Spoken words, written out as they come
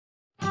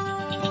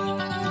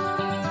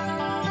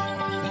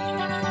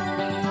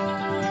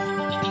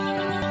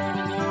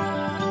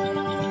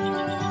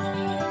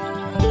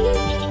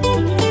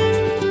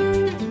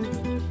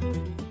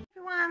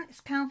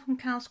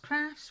Carl's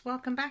Crafts.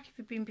 Welcome back if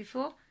you've been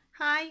before.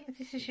 Hi, if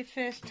this is your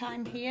first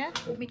time here,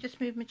 let me just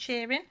move my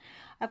chair in.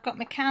 I've got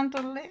my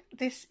candle lit.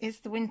 This is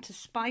the Winter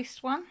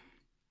Spice one.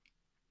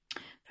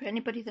 For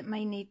anybody that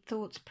may need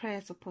thoughts,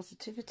 prayers or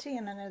positivity,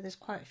 and I know there's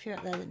quite a few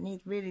out there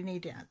that really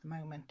need it at the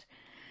moment.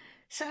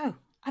 So,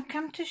 I've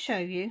come to show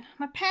you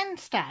my pen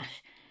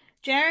stash.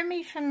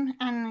 Jeremy from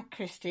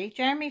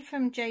Jeremy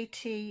from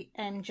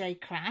JTMJ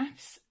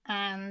Crafts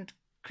and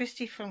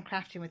Christy from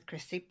Crafting with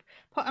Christy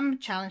put on a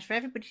challenge for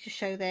everybody to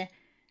show their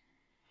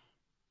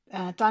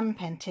diamond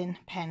pen tin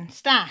pen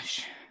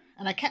stash.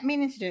 And I kept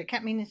meaning to do it,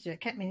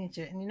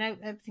 and you know,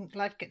 everything,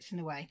 life gets in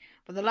the way.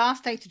 But the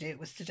last day to do it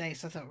was today,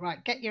 so I thought,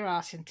 right, get your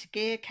ass into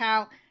gear,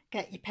 Cal,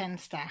 get your pen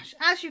stash.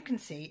 As you can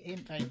see, it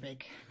ain't very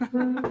big.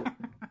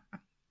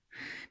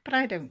 But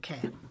I don't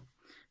care.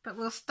 But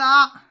we'll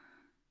start,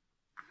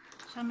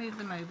 so I'll move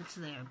them over to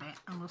there a bit,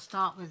 and we'll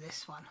start with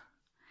this one.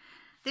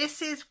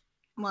 This is,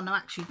 well no,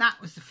 actually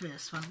that was the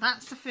first one.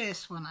 That's the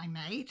first one I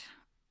made.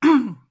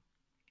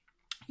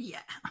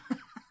 Yeah.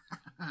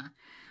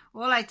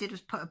 All I did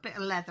was put a bit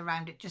of leather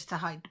around it just to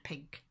hide the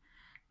pink.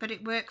 But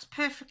it works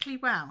perfectly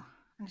well.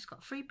 And it's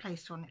got free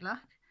plaster on it, look.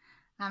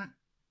 And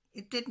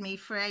it did me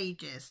for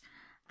ages.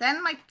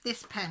 Then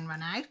this pen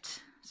ran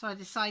out. So I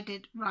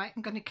decided, right,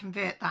 I'm going to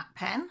convert that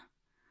pen.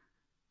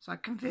 So I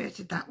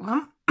converted that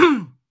one.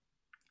 And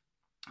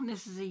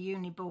this is a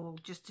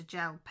Uniball, just a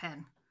gel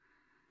pen.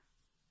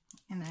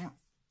 You know.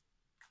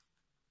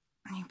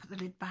 And you put the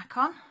lid back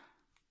on.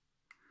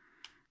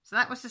 So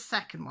that was the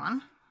second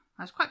one.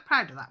 I was quite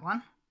proud of that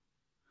one.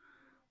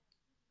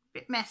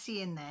 Bit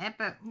messy in there,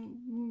 but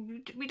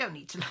we don't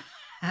need to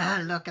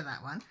look at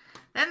that one.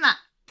 Then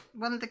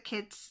one of the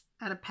kids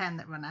had a pen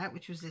that ran out,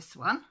 which was this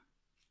one.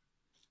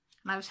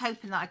 And I was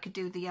hoping that I could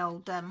do the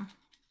old,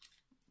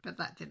 but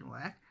that didn't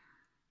work.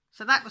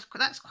 So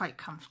that's quite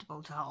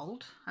comfortable to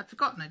hold. I'd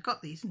forgotten I'd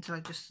got these until I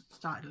just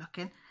started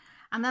looking.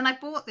 And then I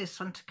bought this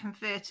one to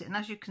convert it. And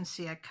as you can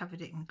see, I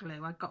covered it in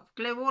glue. I got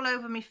glue all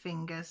over my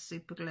fingers,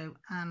 super glue,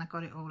 and I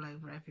got it all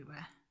over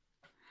everywhere.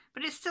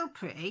 But it's still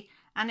pretty,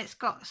 and it's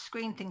got a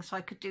screen thing so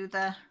I could do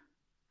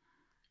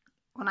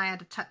when I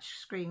had a touch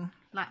screen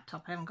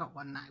laptop, I haven't got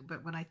one now,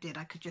 but when I did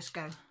I could just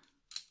go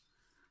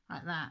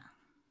like that.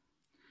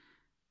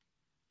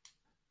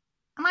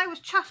 And I was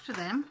chuffed with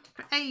them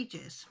for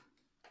ages.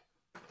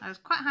 I was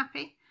quite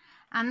happy.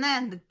 And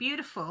then the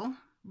beautiful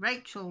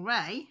Rachel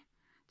Ray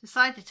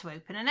decided to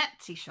open an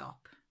Etsy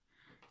shop,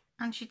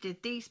 and she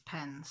did these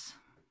pens,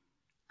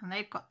 and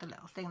they've got the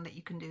little thing that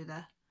you can do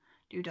the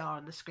doodah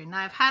on the screen.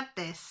 Now I've had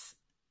this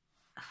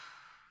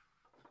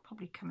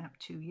probably coming up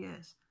 2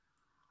 years.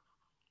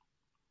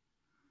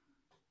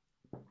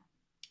 It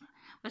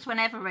was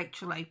whenever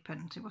Rachel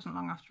opened. It wasn't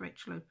long after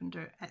Rachel opened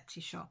her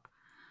Etsy shop.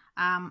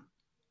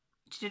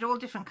 She did all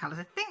different colours.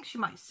 I think she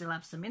might still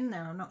have some in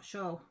there, I'm not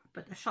sure,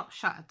 but the shop's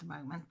shut at the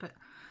moment. But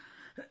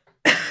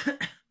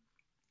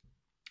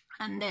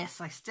and this,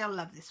 I still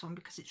love this one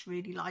because it's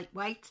really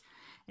lightweight.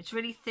 It's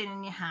really thin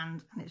in your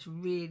hand, and it's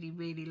really,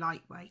 really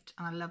lightweight.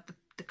 And I love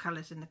the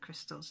colours and the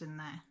crystals in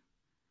there.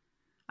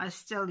 I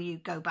still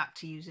go back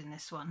to using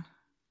this one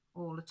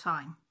all the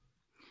time.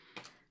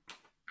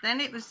 Then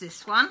it was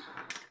this one.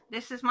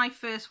 This is my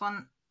first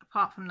one,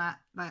 apart from that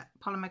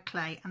polymer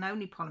clay, and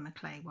only polymer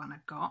clay one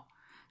I've got.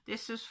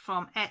 This was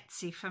from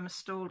Etsy, from a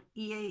store,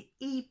 E.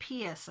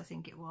 Pierce, I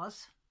think it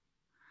was.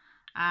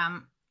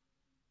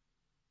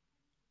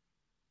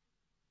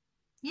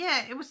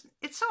 Yeah,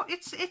 it's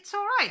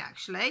all right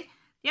actually.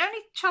 The only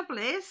trouble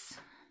is,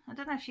 I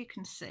don't know if you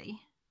can see,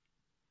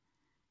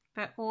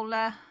 but all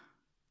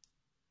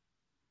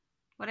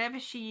whatever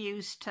she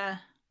used to,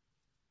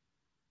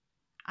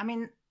 I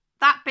mean,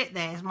 that bit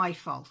there is my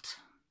fault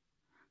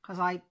because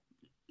I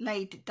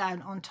laid it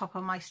down on top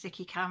of my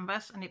sticky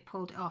canvas and it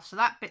pulled it off. So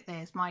that bit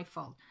there is my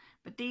fault.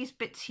 But these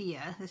bits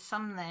here, there's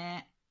some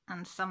there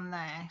and some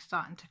there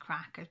starting to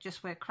crack,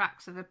 just where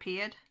cracks have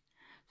appeared.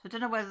 So I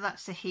don't know whether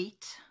that's the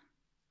heat.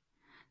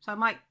 So I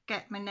might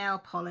get my nail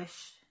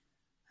polish,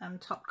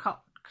 top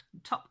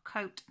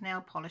coat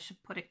nail polish,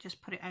 and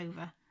just put it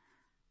over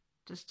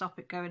to stop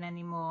it going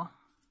any more.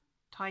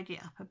 Tidy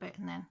it up a bit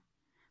and then.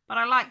 But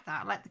I like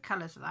that. I like the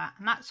colours of that,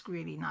 and that's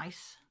really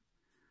nice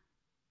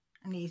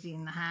and easy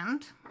in the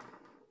hand.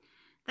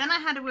 Then I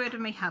had a word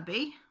with my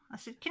hubby. I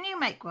said, can you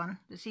make one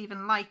that's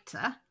even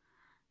lighter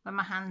when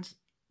my hands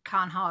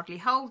can't hardly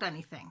hold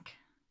anything?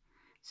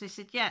 So he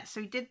said, yeah.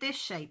 So he did this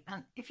shape,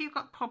 and if you've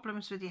got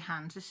problems with your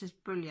hands, this is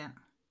brilliant.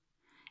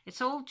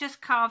 It's all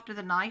just carved with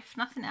a knife,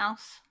 nothing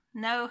else.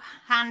 No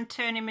hand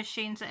turning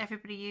machines that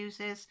everybody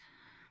uses.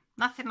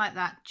 Nothing like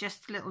that,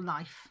 just a little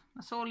knife.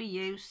 That's all he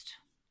used.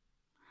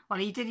 Well,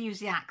 he did use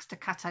the axe to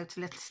cut out a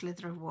little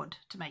slither of wood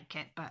to make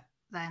it, but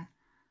then,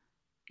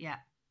 yeah,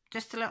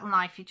 just a little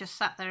knife. He just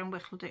sat there and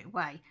whittled it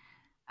away.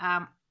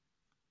 I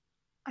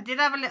did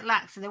have a little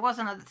axe, so there was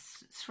another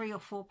 3 or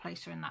 4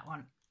 placer in that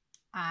one.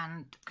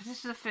 And because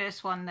this is the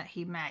first one that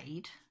he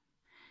made,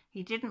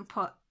 he didn't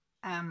put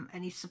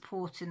any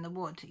support in the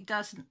wood. He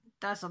does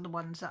on the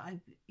ones that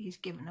he's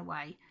given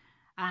away,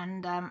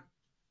 and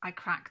I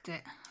cracked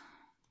it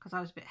because I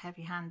was a bit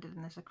heavy-handed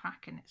and there's a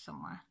crack in it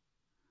somewhere.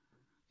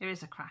 There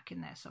is a crack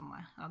in there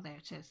somewhere. Oh, there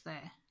it is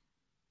there.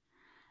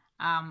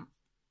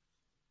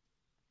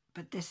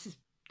 But this is,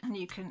 and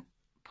you can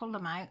pull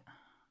them out.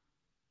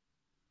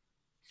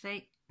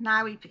 See,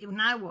 now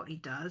what he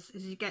does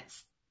is he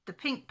gets the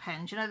pink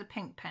pens, you know the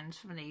pink pens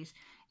from these,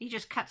 he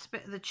just cuts a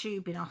bit of the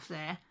tubing off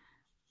there,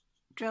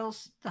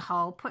 drills the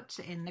hole, puts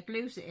it in there,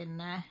 glues it in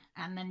there,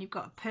 and then you've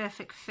got a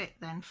perfect fit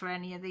then for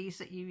any of these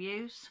that you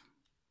use.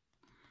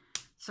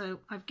 So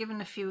I've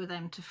given a few of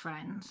them to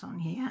friends on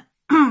here.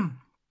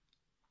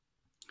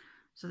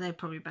 So they'll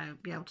probably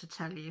be able to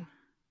tell you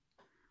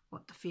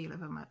what the feel of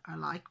them are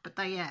like. But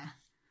they, yeah.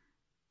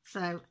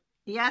 So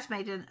he has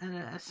made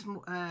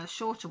a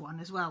shorter one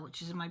as well,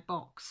 which is in my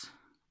box.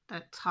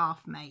 That's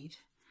half made.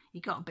 He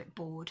got a bit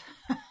bored.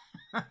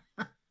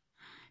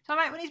 It's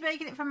alright when he's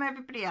making it from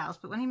everybody else,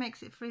 but when he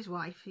makes it for his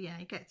wife, yeah,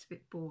 he gets a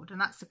bit bored. And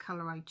that's the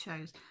colour I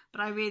chose.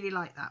 But I really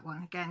like that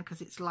one, again,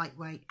 because it's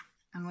lightweight.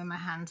 And when my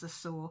hands are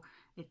sore,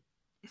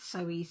 it's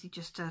so easy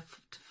just to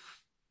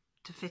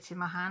fit in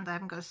my hand. I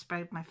haven't got to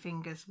spread my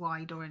fingers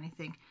wide or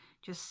anything.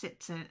 Just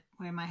sits it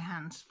where my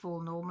hands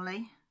fall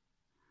normally.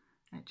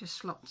 And it just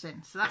slots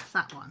in. So that's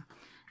that one.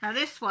 Now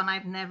this one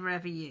I've never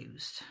ever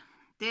used.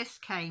 This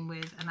came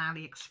with an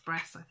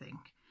AliExpress, I think.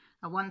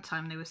 At one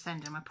time they were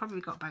sending them. I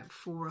probably got about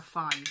 4 or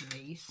 5 of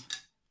these.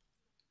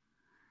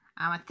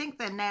 I think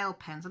they're nail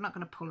pens. I'm not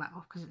going to pull that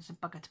off because it's a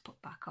bugger to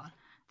put back on.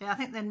 I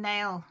think they're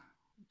nail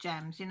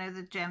gems. You know,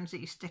 the gems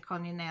that you stick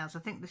on your nails. I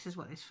think this is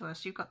what it's for.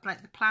 So you've got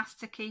like the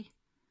plasticky,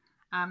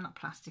 not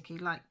plasticky,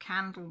 like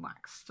candle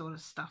wax sort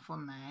of stuff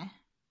on there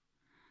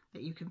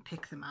that you can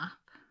pick them up.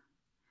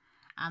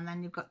 And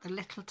then you've got the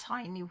little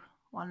tiny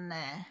one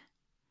there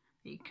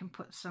that you can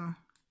put some,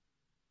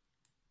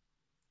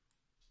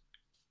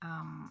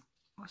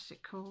 what's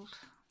it called?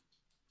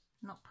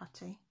 Not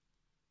putty,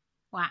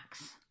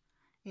 wax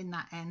in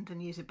that end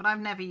and use it. But I've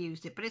never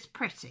used it, but it's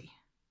pretty.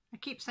 I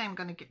keep saying I'm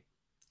going to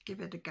give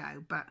it a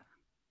go, but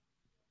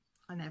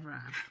I never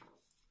have.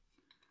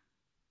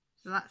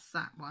 So that's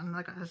that one.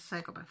 Like I say,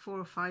 I got about 4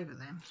 or 5 of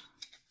them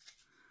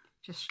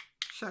just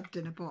shoved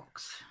in a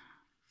box.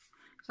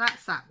 So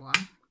that's that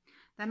one.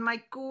 Then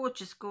my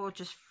gorgeous,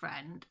 gorgeous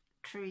friend,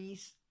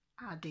 Trees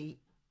Addie,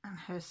 and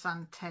her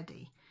son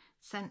Teddy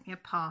sent me a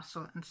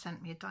parcel and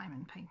sent me a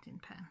diamond painting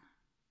pen.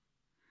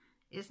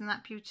 Isn't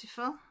that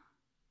beautiful?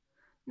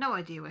 No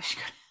idea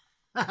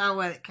where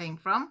where it came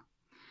from.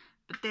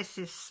 But this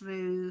is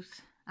smooth.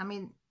 I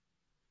mean,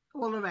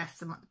 all the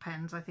rest of the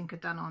pens I think are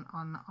done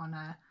on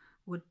a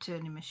wood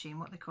turning machine,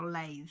 what they call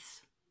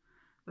lathes,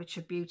 which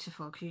are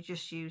beautiful because you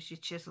just use your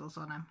chisels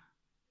on them.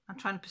 I'm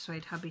trying to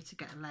persuade hubby to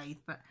get a lathe,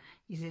 but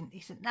he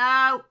said,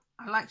 no,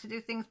 I like to do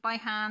things by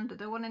hand. I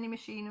don't want any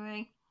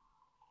machinery.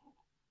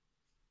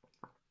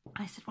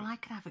 I said, well, I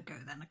could have a go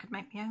then. I could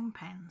make my own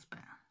pens, but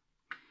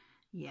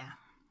yeah,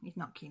 he's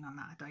not keen on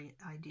that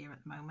idea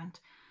at the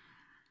moment.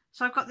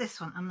 So I've got this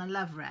one, and the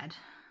Love Red.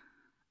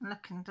 And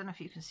look, I don't know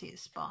if you can see it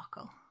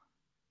sparkle.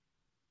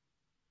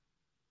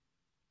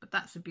 But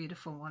that's a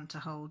beautiful one to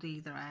hold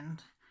either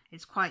end.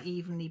 It's quite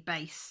evenly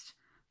based,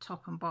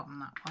 top and bottom,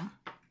 that one.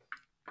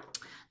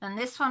 Then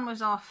this one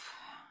was off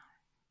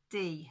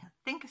Dee, I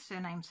think her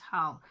surname's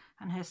Hull,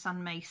 and her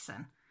son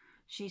Mason.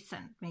 She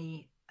sent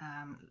me,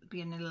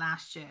 beginning of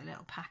last year, a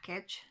little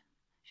package.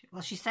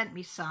 Well, she sent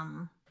me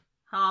some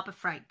Harbour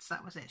Freights,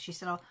 that was it. She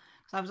said, oh,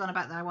 because I was on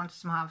about that, I wanted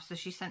some Harbour, so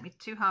she sent me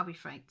 2 Harbour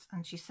Freights,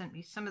 and she sent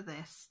me some of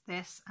this,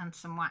 and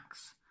some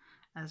wax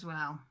as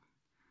well.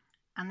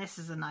 And this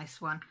is a nice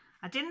one.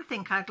 I didn't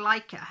think I'd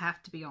like it, I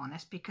have to be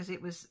honest, because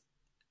it was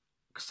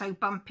so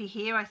bumpy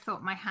here. I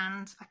thought my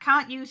hands, I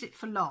can't use it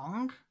for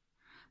long,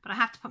 but I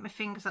have to put my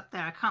fingers up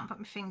there. I can't put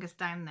my fingers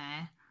down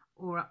there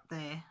or up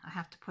there. I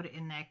have to put it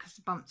in there because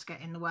the bumps get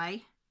in the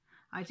way.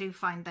 I do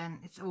find then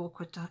it's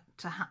awkward to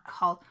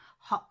hold.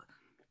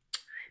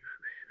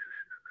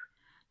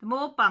 The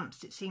more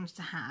bumps it seems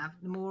to have,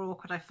 the more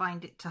awkward I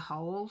find it to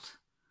hold.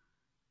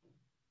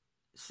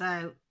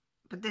 So,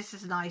 but this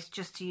is nice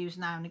just to use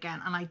now and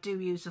again. And I do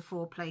use the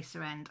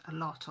 4-placer end a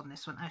lot on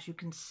this one, as you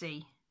can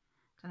see.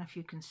 I don't know if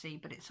you can see,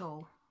 but it's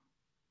all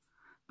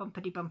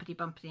bumpity, bumpity,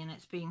 bumpity, and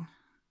it's been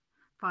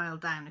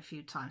filed down a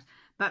few times.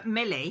 But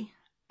Millie,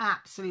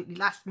 absolutely,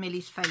 that's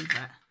Millie's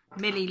favourite.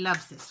 Millie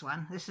loves this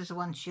one. This is the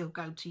one she'll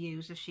go to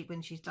use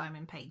when she's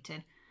diamond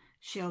painting.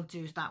 She'll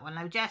use that one.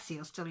 Now Jessie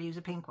will still use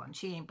a pink one.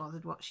 She ain't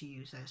bothered what she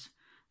uses.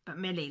 But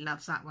Millie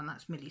loves that one.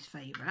 That's Millie's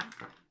favourite.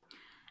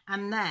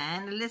 And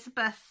then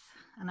Elizabeth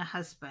and her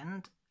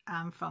husband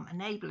from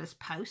Enablers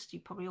Post. You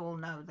probably all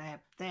know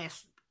their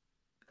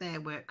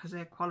work because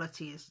their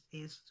quality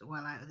is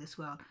well out of this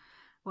world.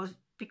 Was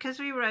because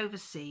we were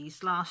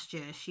overseas last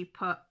year, she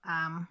put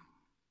on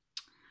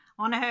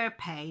her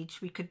page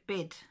we could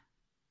bid.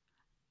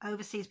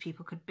 Overseas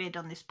people could bid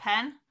on this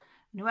pen.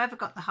 And whoever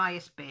got the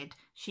highest bid,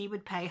 she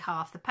would pay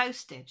half the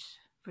postage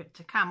for it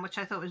to come, which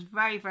I thought was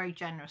very, very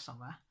generous of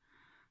her.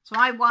 So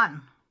I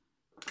won.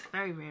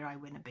 Very rare I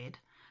win a bid.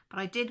 But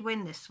I did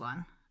win this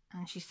one.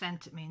 And she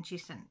sent it me, and she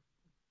sent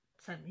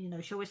So, you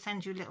know, she always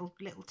sends you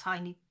little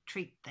tiny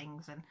treat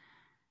things, and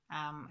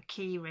a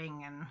key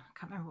ring, and I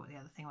can't remember what the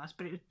other thing was,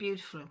 but it was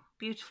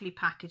beautifully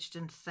packaged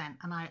and sent.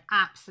 And I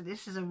absolutely,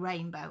 this is a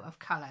rainbow of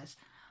colours.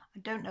 I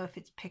don't know if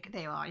it's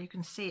there you are, you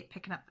can see it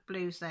picking up the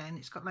blues there, and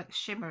it's got like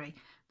shimmery,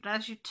 but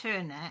as you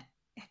turn it,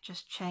 it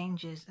just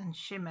changes and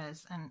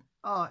shimmers, and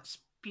oh, it's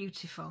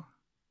beautiful.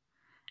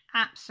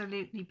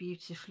 Absolutely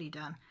beautifully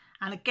done.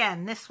 And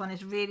again, this one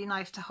is really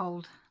nice to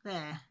hold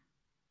there.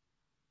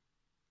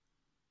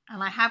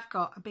 And I have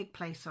got a big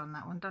placer on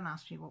that one. Don't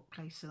ask me what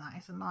placer that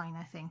is. A 9,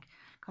 I think,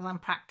 because I'm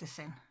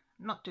practicing.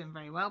 I'm not doing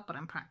very well, but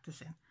I'm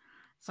practicing.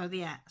 So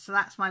yeah, so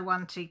that's my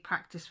one to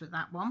practice with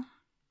that one.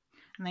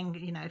 And then,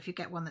 you know, if you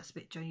get one that's a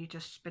bit dry, you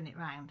just spin it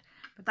round.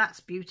 But that's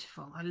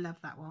beautiful. I love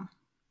that one.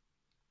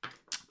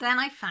 Then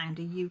I found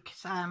a UK,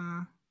 I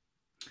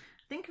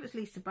think it was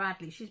Lisa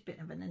Bradley. She's a bit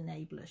of an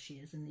enabler, she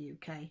is, in the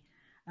UK.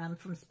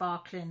 From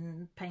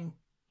Sparkling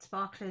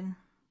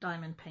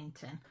Diamond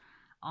Painting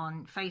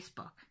on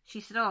Facebook. She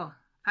said, oh,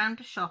 found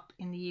a shop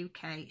in the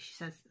UK, she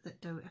says,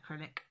 that do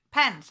acrylic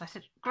pens. I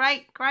said,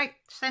 great,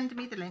 send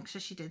me the link. So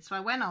she did. So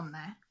I went on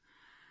there,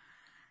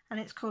 and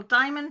it's called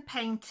Diamond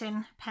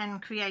Painting Pen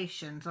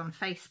Creations on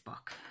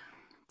Facebook.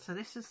 So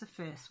this is the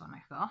first one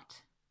I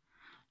got.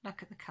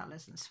 Look at the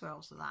colours and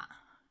swirls of that.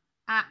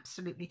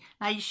 Absolutely.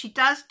 Now she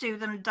does do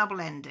them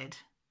double-ended,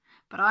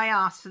 but I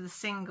asked for the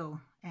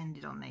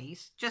single-ended on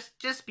these,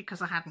 just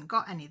because I hadn't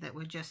got any that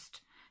were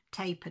just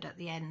tapered at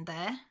the end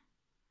there.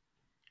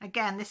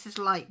 Again, this is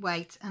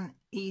lightweight and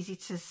easy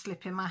to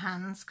slip in my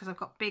hands because I've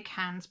got big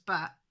hands,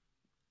 but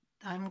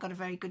I haven't got a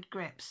very good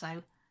grip,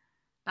 so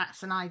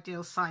that's an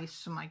ideal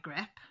size for my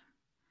grip.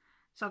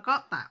 So I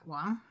got that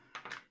one.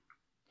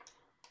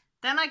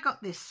 Then I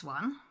got this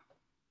one.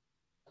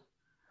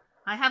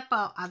 I have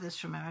bought others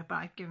from her, but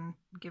I've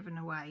given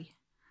away.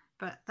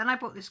 But then I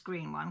bought this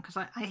green one because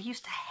I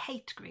used to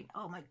hate green.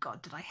 Oh my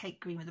God, did I hate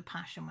green with a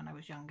passion when I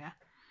was younger.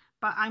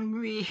 But I'm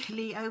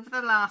really, over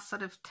the last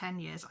sort of 10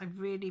 years, I've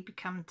really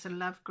become to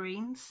love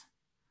greens.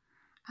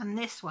 And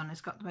this one has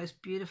got the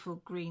most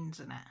beautiful greens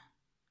in it.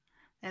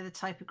 They're the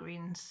type of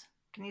greens.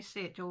 Can you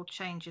see it all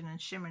changing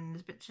and shimmering?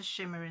 There's bits of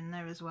shimmer in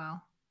there as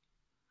well.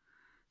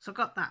 So I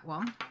got that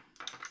one.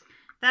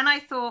 Then I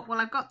thought, well,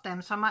 I've got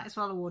them, so I might as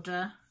well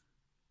order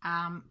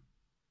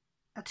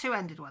a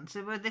two-ended one.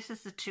 So this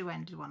is the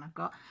two-ended one I've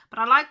got. But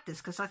I like this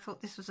because I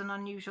thought this was an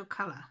unusual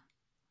colour.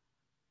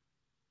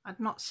 I'd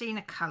not seen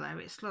a colour.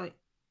 It's like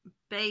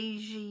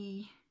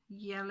beigey,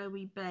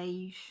 yellowy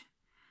beige,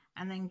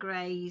 and then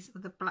greys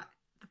with the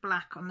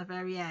black on the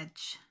very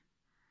edge.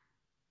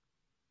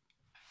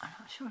 I'm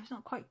not sure, it's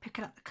not quite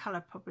picking up the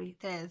colour. Probably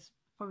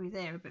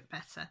there a bit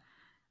better.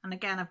 And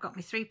again, I've got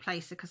my 3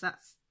 placer because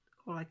that's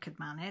all I could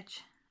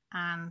manage,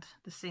 and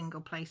the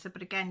single placer.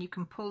 But again, you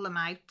can pull them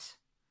out.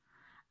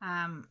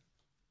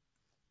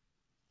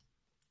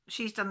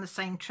 She's done the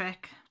same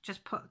trick.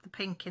 Just put the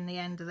pink in the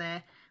end of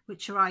there,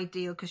 which are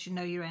ideal because you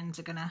know your ends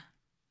are gonna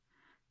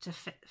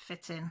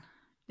fit in.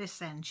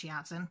 This end she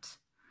hasn't,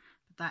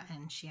 but that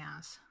end she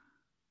has.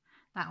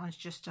 That one's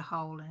just a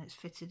hole and it's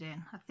fitted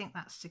in. I think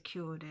that's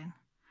secured in,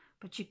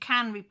 but you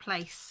can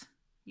replace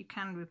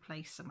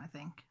them. I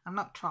think I've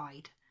not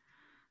tried,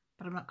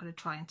 but I'm not going to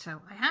try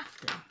until I have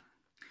to.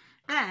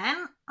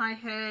 Then I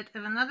heard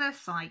of another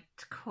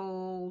site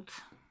called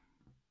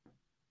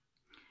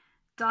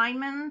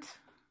Diamond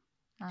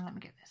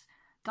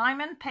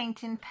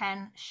Painting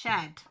Pen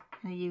Shed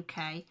in the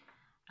UK.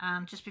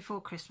 Just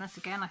before Christmas,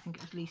 again, I think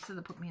it was Lisa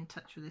that put me in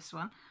touch with this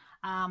one.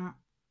 And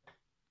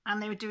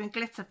they were doing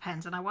glitter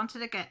pens, and I wanted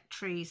to get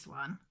Trees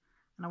one,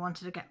 and I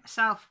wanted to get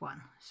myself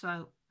one.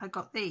 So I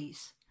got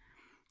these,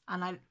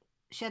 and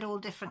she had all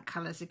different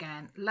colours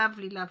again.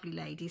 Lovely, lovely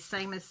ladies,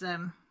 same as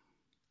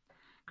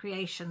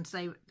Creations.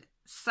 They were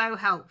so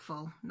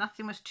helpful.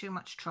 Nothing was too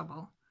much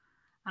trouble.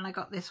 And I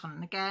got this one,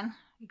 and again,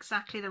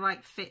 exactly the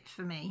right fit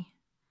for me.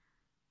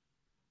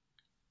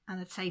 And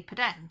a tapered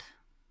end.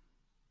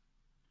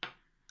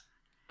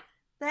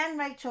 Then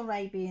Rachel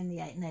Raby in the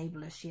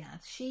Enabler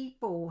she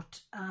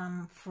bought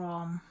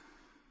from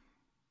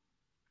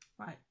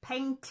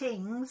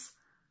Paintings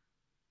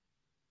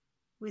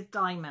with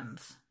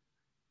Diamonds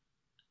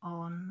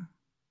on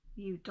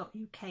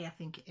u.uk, I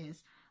think it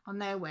is, on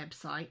their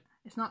website.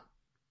 It's not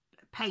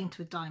Paint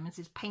with Diamonds,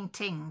 it's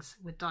Paintings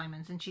with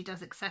Diamonds, and she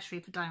does accessory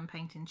for diamond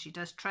painting. She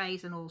does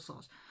trays and all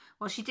sorts.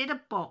 Well, she did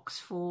a box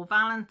for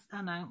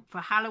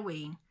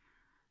Halloween,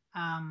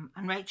 and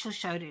Rachel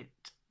showed it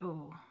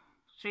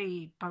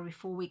probably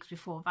 4 weeks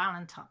before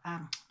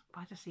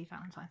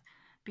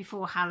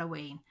before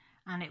Halloween.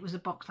 And it was a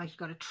box like, you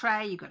got a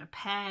tray, you got a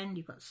pen,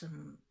 you got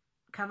some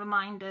cover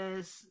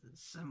minders,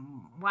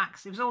 some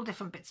wax. It was all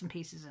different bits and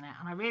pieces in it,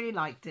 and I really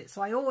liked it,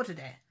 so I ordered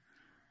it.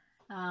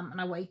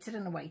 And I waited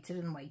and I waited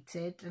and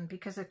waited, and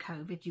because of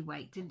COVID you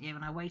wait, didn't you?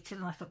 And I waited,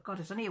 and I thought, God,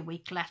 there's only a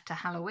week left to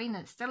Halloween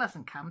and it still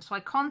hasn't come. So I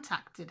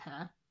contacted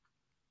her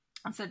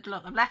and said,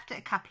 look, I've left it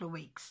a couple of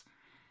weeks.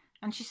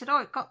 And she said, oh,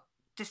 it got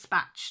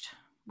dispatched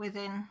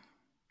within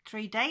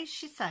 3 days,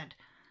 she said.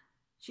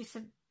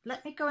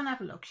 let me go and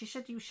have a look. She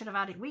said you should have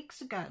had it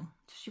weeks ago.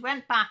 So she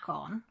went back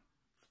on,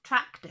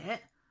 tracked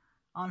it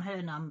on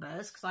her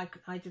numbers, because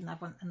I didn't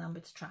have a number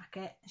to track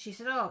it. She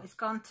said, oh, it's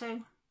gone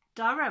to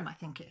Durham, I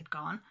think it had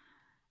gone.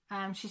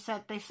 She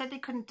said they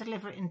couldn't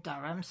deliver it in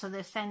Durham, so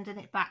they're sending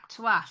it back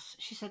to us.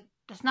 She said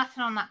there's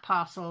nothing on that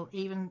parcel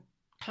even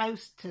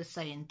close to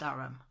saying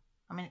Durham.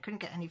 I mean, it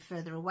couldn't get any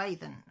further away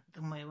than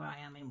where I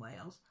am in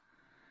Wales.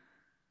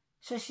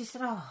 So she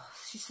said,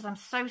 I'm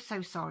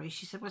so sorry.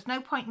 She said, there's no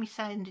point me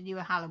sending you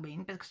a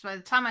Halloween, because by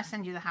the time I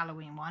send you the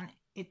Halloween one,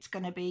 it's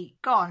going to be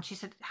gone. She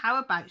said, how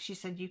about, she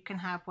said, you can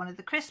have one of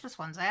the Christmas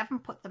ones. I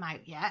haven't put them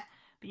out yet,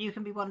 but you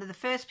can be one of the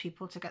first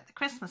people to get the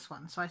Christmas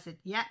one. So I said,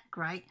 yeah,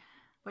 great.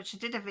 But she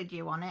did a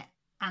video on it,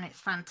 and it's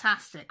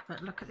fantastic.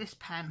 But look at this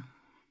pen.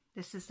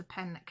 This is the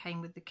pen that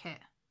came with the kit.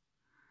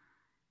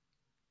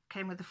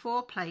 Came with a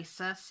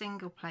 4-placer,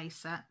 single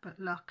placer, but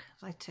look,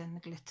 as I turn the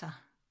glitter.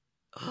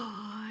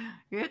 Oh,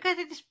 look at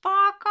the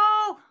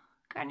sparkle!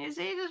 Can you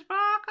see the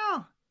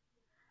sparkle?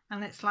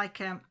 And it's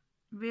like a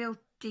real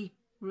deep,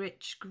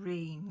 rich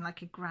green,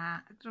 like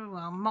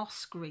a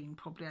moss green,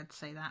 probably I'd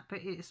say that, but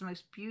it is the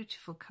most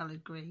beautiful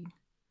coloured green.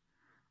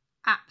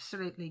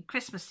 Absolutely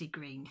Christmassy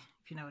green,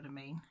 if you know what I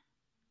mean.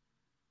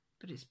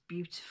 But it's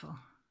beautiful.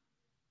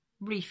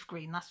 Reef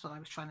green, that's what I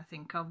was trying to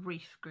think of,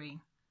 reef green.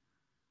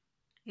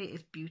 It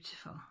is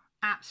beautiful.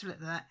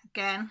 Absolutely.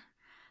 Again,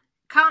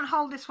 can't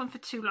hold this one for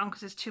too long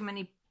because there's too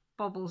many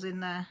bobbles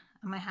in there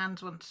and my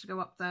hands want to go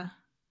up there.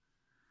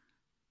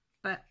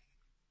 But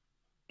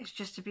it's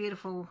just a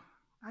beautiful,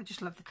 I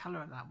just love the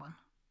colour of that one.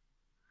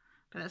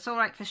 But it's all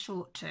right for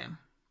short term.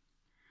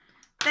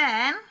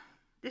 Then,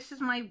 this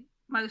is my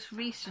most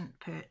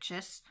recent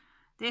purchase.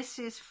 This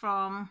is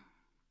from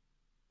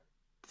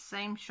the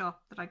same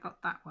shop that I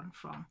got that one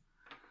from.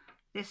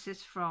 This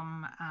is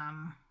from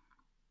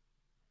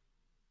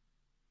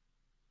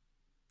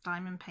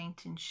Diamond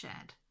Painting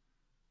Shed.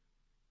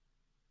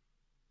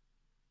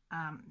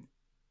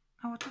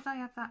 Oh, did I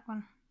have that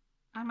one?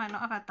 I might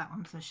not have had that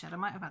one from the Shed. I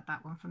might have had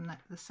that one from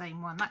the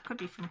same one. That could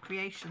be from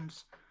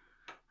Creations.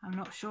 I'm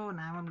not sure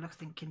now. I'm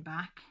thinking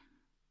back.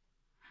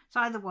 It's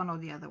either one or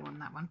the other one,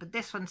 that one. But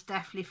this one's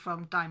definitely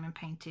from Diamond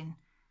Painting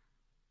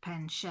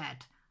Pen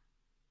Shed.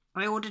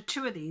 I ordered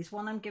 2 of these.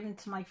 One I'm giving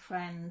to my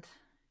friend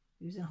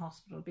who's in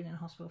hospital, been in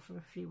hospital for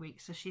a few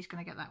weeks. So she's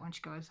going to get that when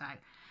she goes out.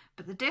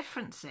 But the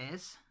difference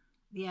is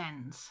the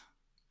ends.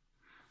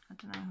 I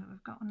don't know,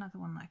 I've got another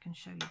one that I can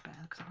show you better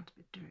because that one's a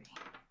bit dirty.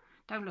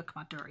 Don't look at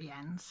my dirty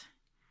ends.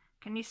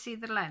 Can you see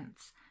the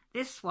lengths?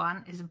 This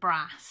one is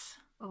brass.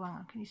 Oh, hang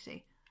on, can you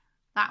see?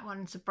 That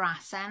one's a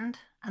brass end,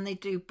 and they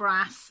do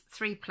brass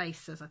 3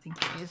 places, I think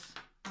it is.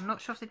 I'm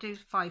not sure if they do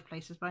 5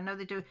 places, but I know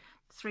they do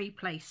 3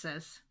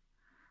 places.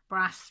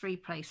 Brass 3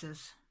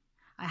 places.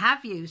 I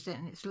have used it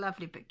and it's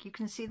lovely, but you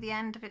can see the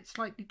end of it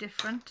slightly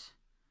different.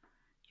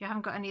 You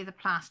haven't got any of the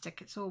plastic,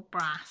 it's all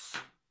brass.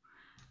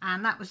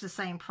 And that was the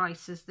same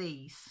price as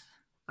these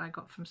that I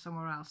got from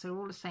somewhere else. They're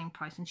all the same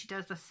price. And she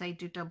does, let's say,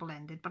 do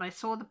double-ended. But I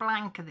saw the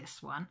blank of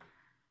this one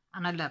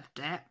and I loved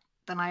it.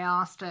 Then I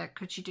asked her,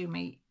 could she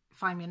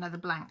find me another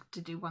blank to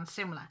do one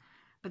similar?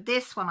 But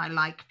this one I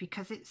like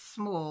because it's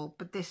small,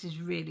 but this is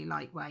really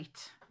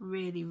lightweight.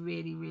 Really,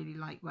 really, really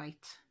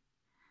lightweight.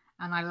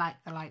 And I like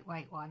the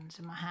lightweight ones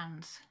in my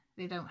hands.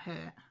 They don't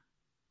hurt.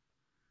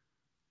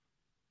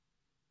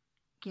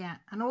 Yeah,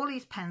 and all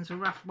these pens are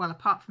rough, well,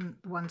 apart from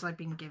the ones I've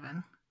been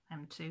given,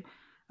 M2,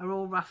 are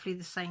all roughly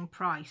the same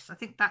price. I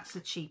think that's the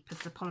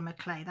cheapest, the polymer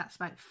clay. That's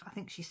about, I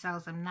think she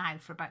sells them now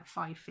for about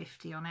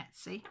 $5.50 on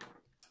Etsy.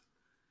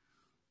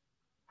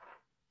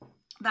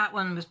 That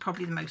one was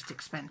probably the most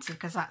expensive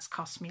because that's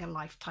cost me a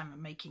lifetime of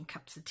making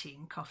cups of tea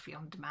and coffee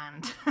on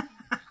demand.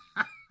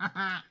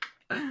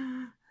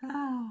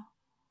 Oh.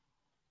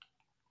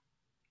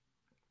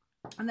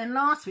 And then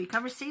last week I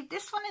received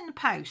this one in the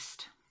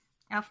post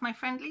off my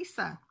friend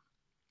Lisa.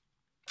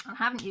 I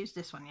haven't used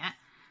this one yet,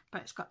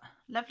 but it's got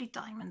a lovely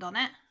diamond on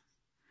it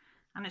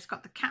and it's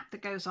got the cap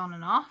that goes on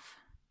and off.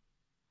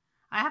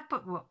 I have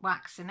put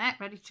wax in it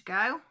ready to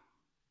go,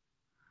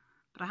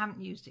 but I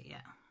haven't used it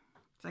yet.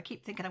 So I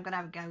keep thinking I'm going to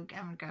have a go,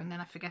 and then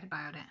I forget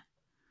about it.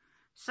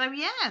 So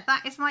yeah,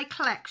 that is my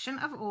collection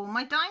of all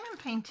my diamond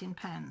painting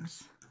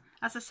pens.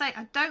 As I say,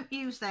 I don't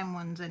use them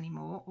ones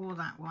anymore, or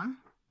that one.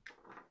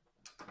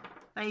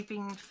 They've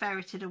been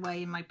ferreted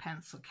away in my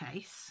pencil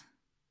case.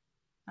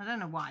 I don't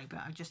know why, but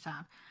I just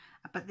have.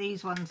 But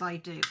these ones I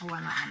do. Oh,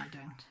 and that one I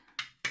don't.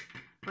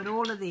 But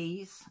all of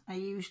these are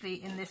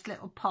usually in this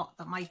little pot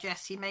that my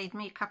Jessie made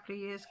me a couple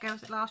of years ago.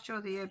 Was it last year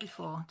or the year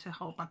before? To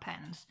hold my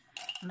pens.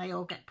 And they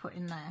all get put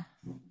in there.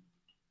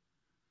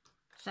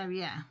 So,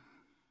 yeah.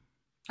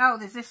 Oh,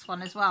 there's this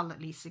one as well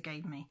that Lisa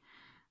gave me.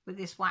 With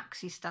this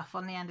waxy stuff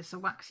on the end. It's a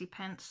waxy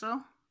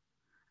pencil.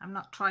 I've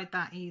not tried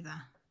that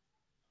either.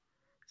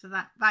 So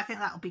I think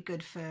that'll be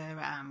good for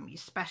your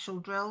special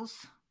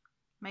drills.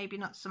 Maybe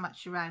not so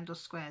much your round or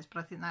squares, but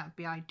I think that would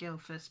be ideal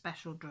for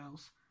special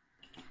drills.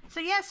 So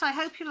yes, I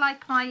hope you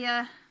like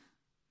my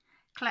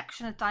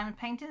collection of diamond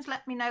paintings.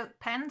 Let me know,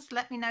 pens,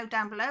 let me know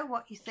down below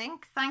what you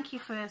think. Thank you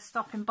for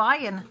stopping by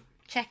and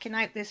checking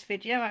out this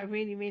video. I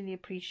really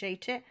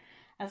appreciate it.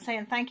 And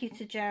saying thank you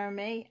to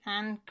Jeremy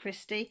and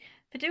Christy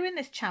for doing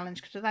this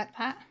challenge, because without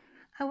that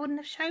I wouldn't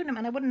have shown them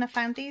and I wouldn't have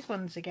found these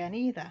ones again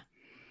either.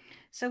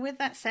 So with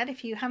that said,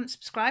 if you haven't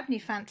subscribed and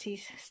you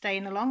fancy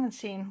staying along and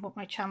seeing what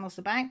my channel's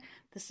about,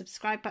 the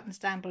subscribe button's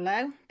down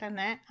below, down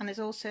there, and there's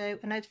also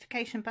a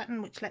notification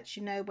button which lets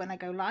you know when I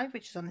go live,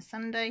 which is on a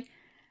Sunday,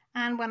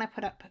 and when I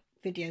put up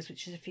videos,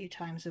 which is a few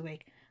times a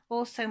week.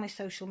 Also my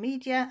social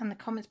media and the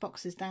comments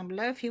box is down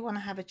below if you want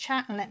to have a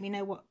chat and let me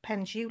know what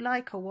pens you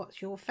like, or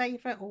what's your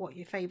favourite, or what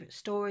your favourite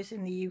stories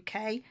in the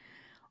UK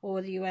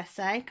or the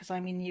USA, because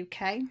I'm in the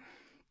UK.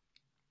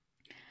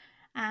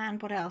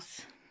 And what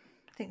else?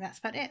 I think that's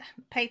about it.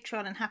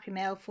 Patreon and Happy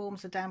Mail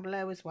forms are down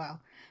below as well.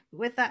 But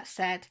with that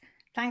said,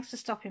 thanks for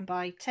stopping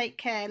by. Take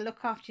care, look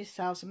after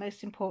yourselves, and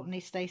most importantly,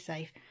 stay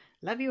safe.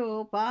 Love you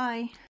all.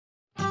 Bye.